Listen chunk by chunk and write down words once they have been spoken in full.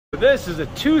This is a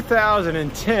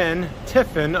 2010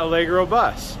 TIFFIN Allegro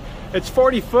bus. It's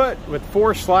 40 foot with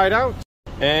 4 slide outs,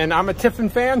 and I'm a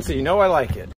TIFFIN fan, so you know I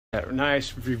like it. That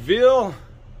nice reveal,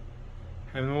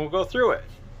 and we'll go through it.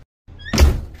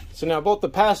 So now both the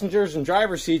passengers and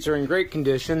driver seats are in great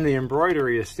condition. The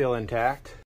embroidery is still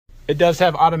intact. It does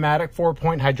have automatic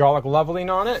 4-point hydraulic leveling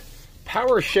on it.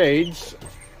 Power shades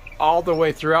all the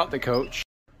way throughout the coach.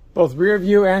 Both rear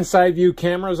view and side view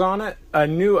cameras on it. A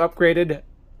new upgraded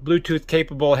Bluetooth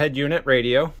capable head unit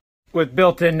radio with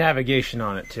built-in navigation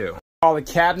on it too. All the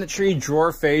cabinetry,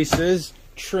 drawer faces,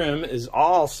 trim is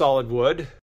all solid wood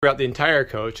throughout the entire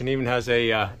coach, and even has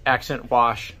a accent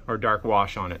wash or dark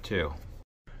wash on it too.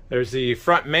 There's the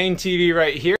front main TV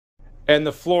right here, and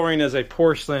the flooring is a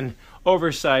porcelain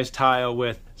oversized tile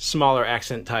with smaller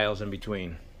accent tiles in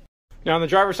between. Now on the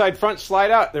driver's side front slide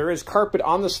out, there is carpet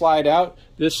on the slide out.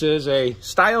 This is a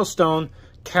style stone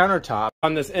countertop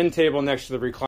on this end table next to the recliner.